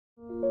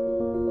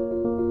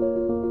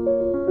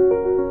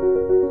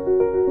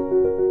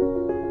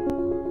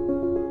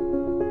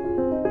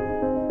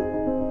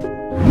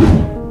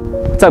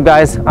What's up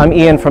guys, I'm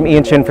Ian from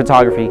Ian Chin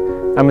Photography.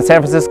 I'm a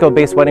San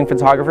Francisco-based wedding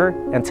photographer,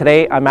 and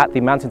today I'm at the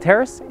Mountain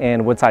Terrace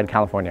in Woodside,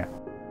 California.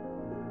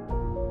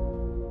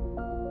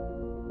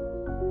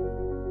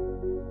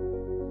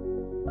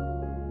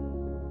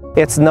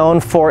 It's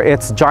known for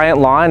its giant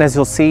lawn, as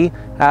you'll see,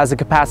 has a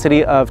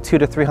capacity of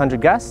 200 to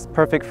 300 guests,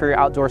 perfect for your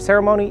outdoor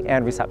ceremony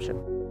and reception.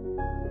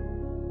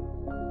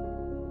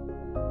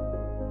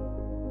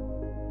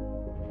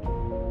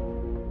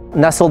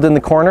 Nestled in the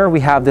corner, we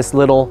have this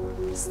little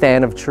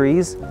stand of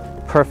trees,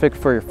 perfect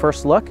for your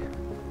first look.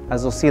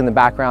 As you'll see in the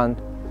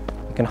background,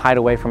 you can hide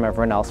away from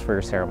everyone else for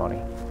your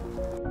ceremony.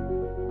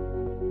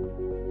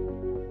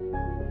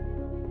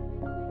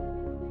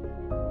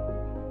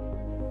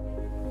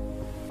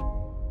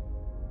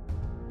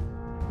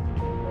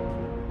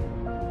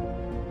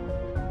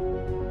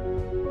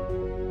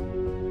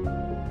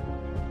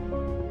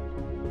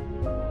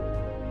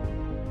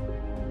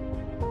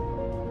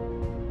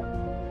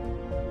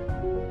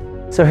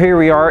 So here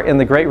we are in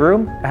the great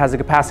room. It has a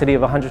capacity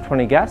of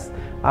 120 guests.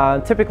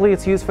 Typically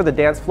it's used for the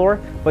dance floor,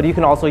 but you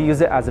can also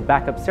use it as a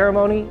backup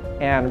ceremony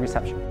and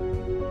reception.